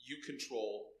 you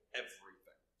control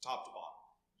everything, top to bottom.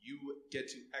 You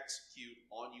get to execute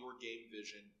on your game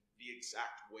vision the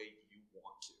exact way you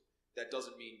want to. That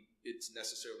doesn't mean it's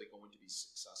necessarily going to be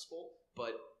successful,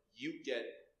 but you get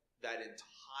that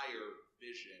entire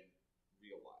vision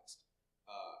realized.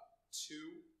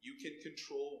 Two, you can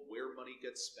control where money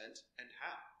gets spent and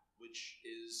how, which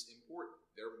is important.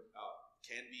 There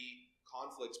can be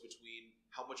conflicts between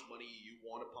how much money you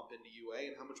want to pump into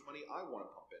UA and how much money I want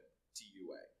to pump into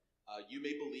UA. You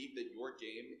may believe that your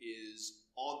game is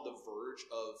on the verge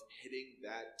of hitting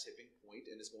that tipping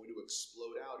point and is going to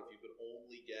explode out if you could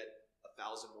only get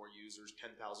 1,000 more users,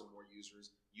 10,000 more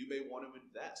users, you may want to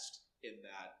invest in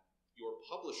that. Your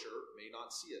publisher may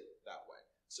not see it that way.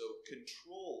 So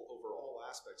control over all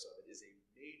aspects of it is a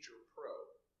major pro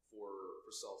for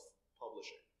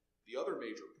self-publishing. The other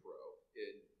major pro,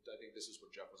 and I think this is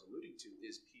what Jeff was alluding to,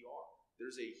 is PR.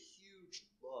 There's a huge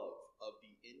love of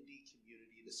the indie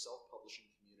community, the self-publishing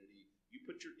community. You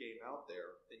put your game out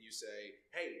there and you say,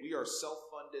 hey, we are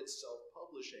self-funded,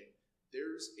 self-publishing.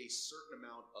 There's a certain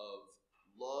amount of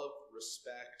love,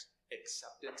 respect,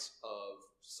 acceptance of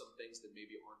some things that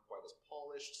maybe aren't quite as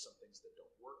polished, some things that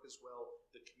don't work as well.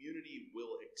 The community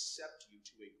will accept you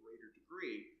to a greater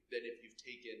degree than if you've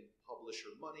taken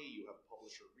publisher money, you have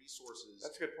publisher resources.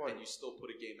 That's a good point. And you still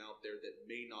put a game out there that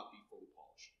may not be fully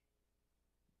polished.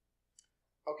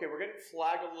 Okay, we're getting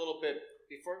flagged a little bit.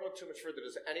 Before we go too much further,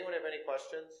 does anyone have any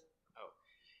questions?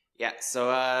 Yeah, so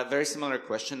very similar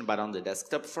question, but on the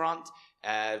desktop front.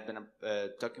 I've been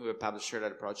talking with a publisher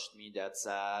that approached me that's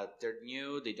they're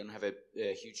new, they don't have a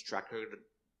huge track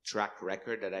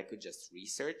record that I could just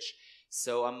research.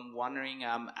 So I'm wondering,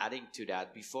 adding to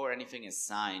that, before anything is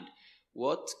signed,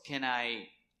 what can I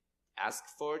ask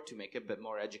for to make a bit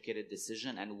more educated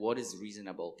decision, and what is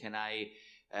reasonable? Can I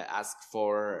ask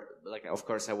for, like, of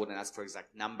course I wouldn't ask for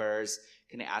exact numbers.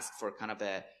 Can I ask for kind of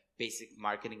a basic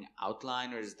marketing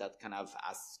outline, or is that kind of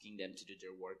asking them to do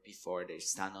their work before they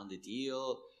stand on the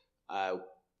deal?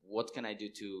 What can I do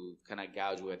to kind of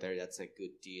gauge whether that's a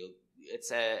good deal?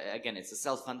 It's a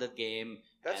self-funded game,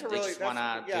 they just want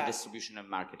to do distribution and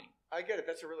marketing. I get it.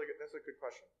 That's a good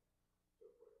question.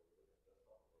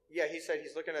 Yeah, he said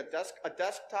he's looking at a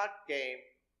desktop game.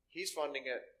 He's funding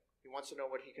it. He wants to know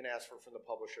what he can ask for from the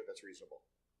publisher that's reasonable.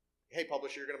 Hey,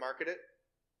 publisher, you're going to market it?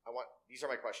 These are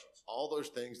my questions. All those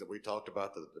things that we talked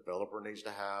about that the developer needs to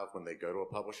have when they go to a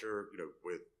publisher,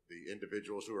 with the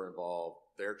individuals who are involved,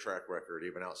 their track record,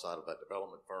 even outside of that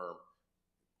development firm,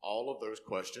 all of those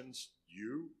questions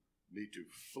you need to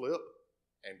flip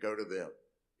and go to them.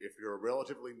 If you're a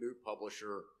relatively new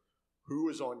publisher, who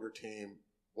is on your team?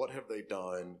 What have they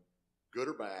done? Good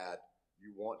or bad?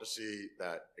 You want to see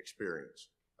that experience.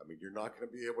 I mean, you're not going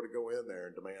to be able to go in there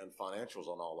and demand financials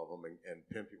on all of them and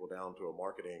pin people down to a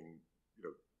marketing,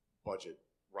 budget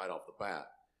right off the bat.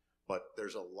 But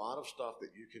there's a lot of stuff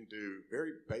that you can do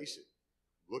very basic.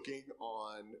 Looking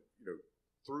on,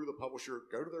 through the publisher,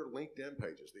 go to their LinkedIn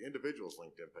pages, the individuals'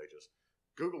 LinkedIn pages.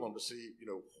 Google them to see,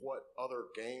 what other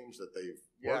games that they've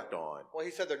worked on. Well, he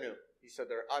said they're new.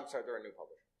 They're a new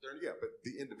publisher. But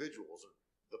the individuals,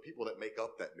 the people that make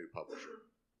up that new publisher,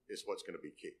 is what's going to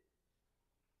be key.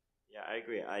 Yeah, I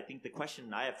agree. I think the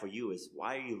question I have for you is,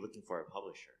 why are you looking for a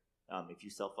publisher? If you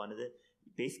self-funded it,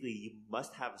 basically you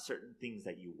must have certain things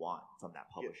that you want from that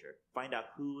publisher. Yeah. Find out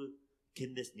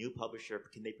can this new publisher,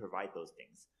 can they provide those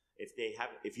things?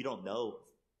 If you don't know,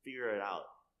 figure it out.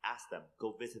 Ask them.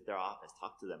 Go visit their office.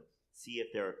 Talk to them. See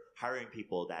if they're hiring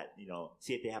people that,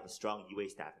 see if they have a strong UA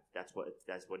staff. If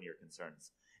that's one of your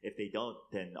concerns. If they don't,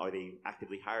 then are they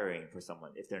actively hiring for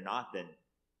someone? If they're not, then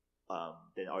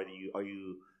are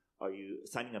you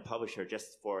signing a publisher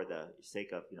just for the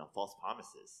sake of, false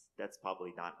promises? That's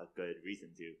probably not a good reason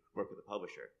to work with a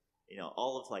publisher.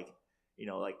 All of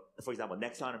for example,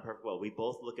 Nexon and Perfect World, we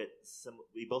both look at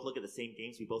the same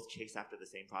games, we both chase after the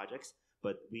same projects,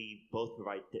 but we both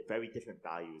provide very different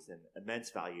values and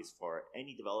immense values for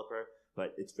any developer,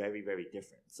 but it's very, very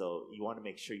different. So you want to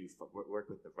make sure you work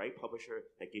with the right publisher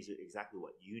that gives you exactly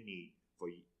what you need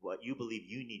what you believe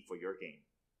you need for your game.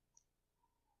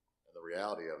 And the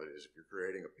reality of it is, if you're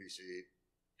creating a PC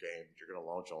game that you're going to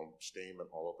launch on Steam and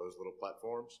all of those little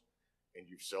platforms, and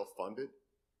you've self-funded,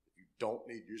 if you don't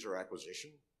need user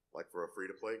acquisition, like for a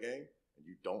free-to-play game, and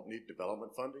you don't need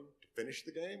development funding to finish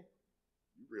the game,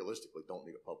 you realistically don't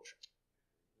need a publisher.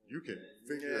 You can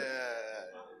figure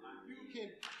you can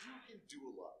do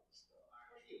a lot of stuff.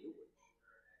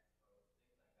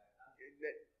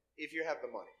 If you have the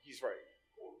money. He's right.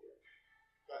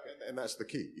 And that's the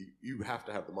key. You have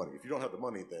to have the money. If you don't have the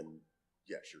money, then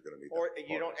yes, you're going to need.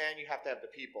 And you have to have the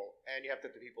people. And you have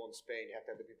to have the people in Spain. You have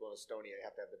to have the people in Estonia. You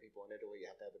have to have the people in Italy. You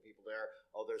have to have the people there.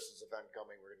 Oh, there's this event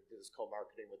coming. We're going to do this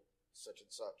co-marketing with such and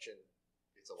such. And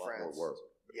it's a lot more work,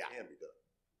 but it can be done.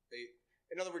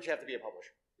 In other words, you have to be a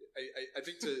publisher. I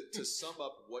think to sum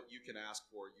up what you can ask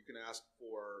for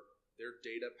their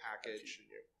data package,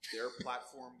 their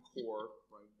platform core,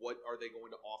 right? What are they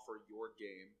going to offer your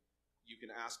game? You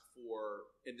can ask for,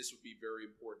 and this would be very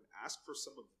important, ask for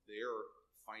some of their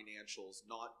financials,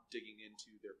 not digging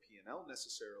into their P&L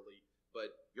necessarily,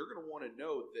 but you're going to want to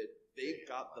know that they've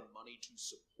got the money to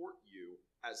support you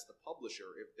as the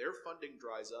publisher. If their funding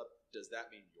dries up, does that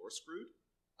mean you're screwed?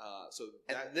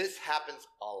 And this happens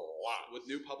a lot. With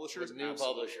new publishers? With new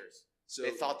publishers. So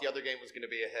they thought the other game was going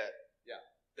to be a hit. Yeah.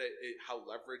 How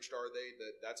leveraged are they?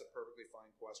 That's a perfectly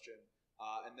fine question.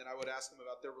 And then I would ask them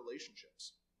about their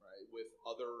relationships, right, with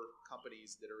other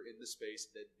companies that are in the space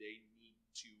that they need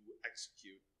to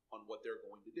execute on what they're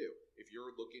going to do. If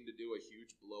you're looking to do a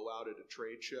huge blowout at a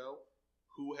trade show,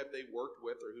 who have they worked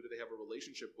with, or who do they have a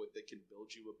relationship with that can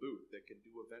build you a booth, that can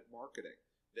do event marketing,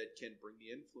 that can bring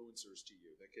the influencers to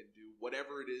you, that can do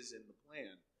whatever it is in the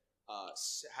plan.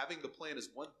 Having the plan is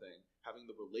one thing.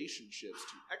 Having the relationships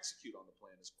to execute on the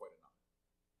plan is quite another.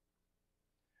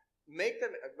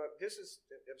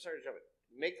 I'm sorry to jump in.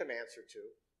 Make them answer to.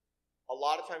 A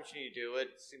lot of times you need to do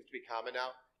it. It seems to be common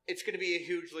now. It's going to be a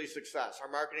hugely success. Our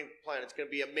marketing plan, it's going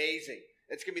to be amazing.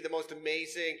 It's going to be the most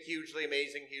amazing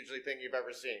thing you've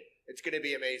ever seen. It's going to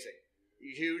be amazing.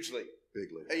 Hugely.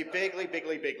 Bigly. Bigly.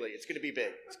 It's going to be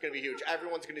big. It's going to be huge.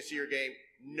 Everyone's going to see your game.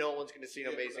 No one's going to see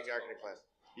an amazing marketing plan.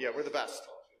 Yeah, we're the best.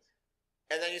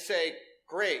 And then you say,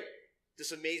 great,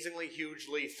 this amazingly,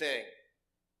 hugely thing.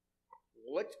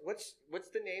 What's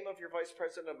the name of your vice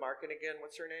president of marketing again?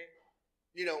 What's her name?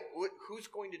 Who's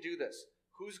going to do this?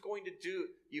 Who's going to do?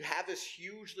 You have this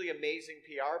hugely amazing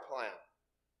PR plan.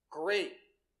 Great.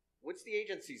 What's the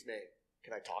agency's name?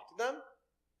 Can I talk to them?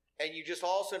 And you just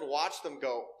all of a sudden watch them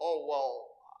go, oh,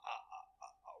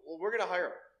 well, we're going to hire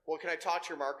her. Well, can I talk to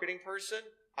your marketing person?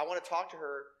 I want to talk to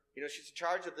her. She's in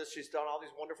charge of this. She's done all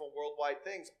these wonderful worldwide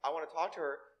things. I want to talk to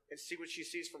her and see what she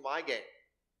sees from my game.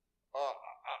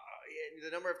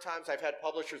 The number of times I've had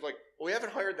publishers like, well, we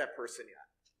haven't hired that person yet.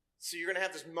 So you're going to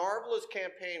have this marvelous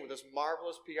campaign with this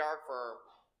marvelous PR firm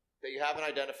that you haven't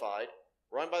identified,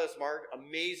 run by this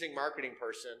amazing marketing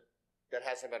person that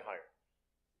hasn't been hired.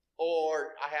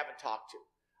 Or I haven't talked to.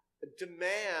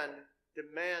 Demand to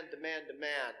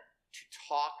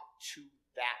talk to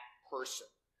that person.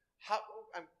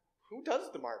 Who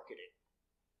does the marketing?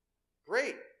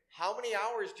 Great. How many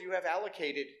hours do you have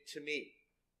allocated to me?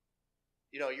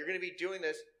 You're going to be doing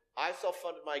this. I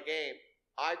self-funded my game.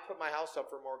 I put my house up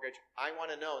for mortgage. I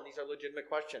want to know, and these are legitimate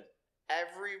questions.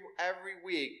 Every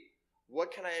week,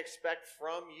 what can I expect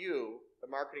from you, the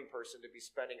marketing person, to be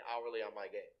spending hourly on my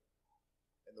game?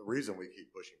 And the reason we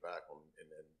keep pushing back on and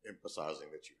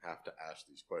emphasizing that you have to ask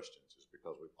these questions is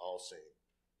because we've all seen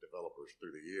developers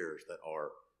through the years that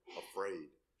are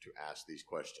afraid to ask these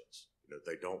questions.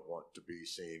 They don't want to be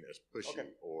seen as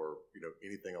pushy or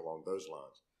anything along those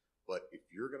lines. But if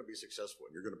you're going to be successful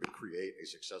and you're going to create a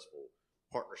successful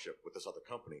partnership with this other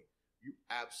company, you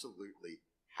absolutely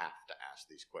have to ask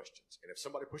these questions. And if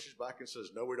somebody pushes back and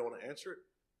says, no, we don't want to answer it,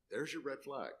 there's your red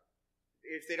flag.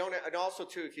 If they don't, and also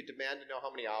too, if you demand to know how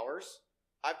many hours,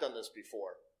 I've done this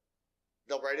before.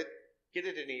 They'll write it, get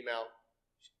it in email.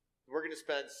 We're going to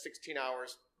spend 16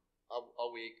 hours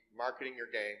a week marketing your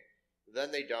game.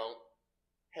 Then they don't.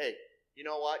 Hey, you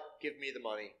know what? Give me the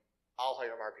money. I'll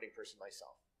hire a marketing person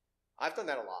myself. I've done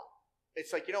that a lot.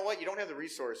 It's like, you know what? You don't have the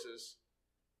resources.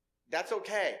 That's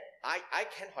okay. I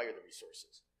can hire the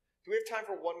resources. Do we have time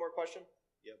for one more question?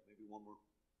 Yeah, maybe one more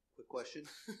quick question.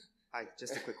 Hi,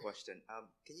 just a quick question.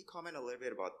 Can you comment a little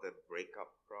bit about the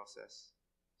breakup process?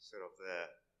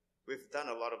 We've done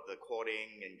a lot of the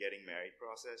courting and getting married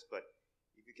process, but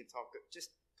if you can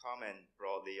just comment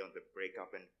broadly on the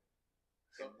breakup and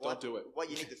don't do it. What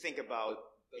you need to think about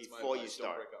before you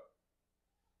start. Don't break up.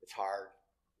 It's hard.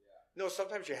 Yeah. No,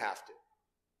 sometimes you have to.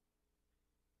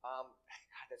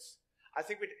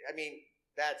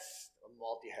 That's a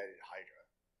multi-headed hydra.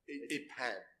 It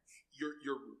depends.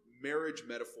 Your marriage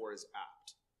metaphor is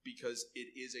apt because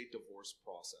it is a divorce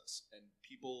process, and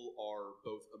people are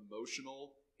both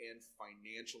emotional and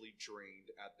financially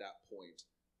drained at that point.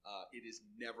 It is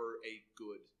never a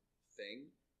good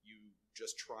thing. You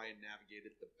just try and navigate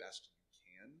it the best you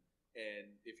can.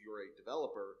 And if you're a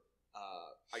developer,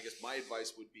 I guess my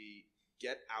advice would be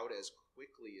get out as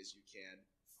quickly as you can.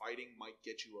 Fighting might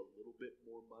get you a little bit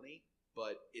more money,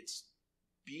 but it's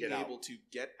being able to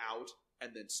get out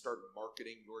and then start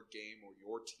marketing your game or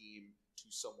your team to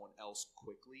someone else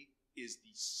quickly is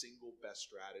the single best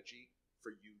strategy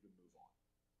for you to move on.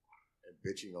 And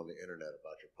bitching on the internet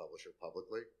about your publisher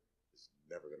publicly is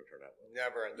never going to turn out well.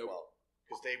 Never ends well.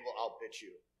 Because they will outbid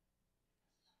you.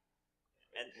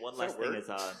 And one last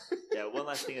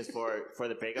thing is for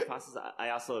the breakup process,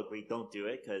 I also agree, don't do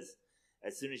it, because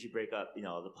as soon as you break up,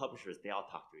 the publishers, they all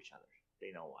talk to each other.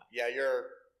 They know why. Yeah,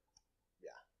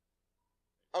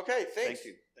 Okay, thanks.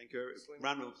 Thank you.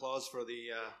 Round of applause for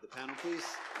the panel, please.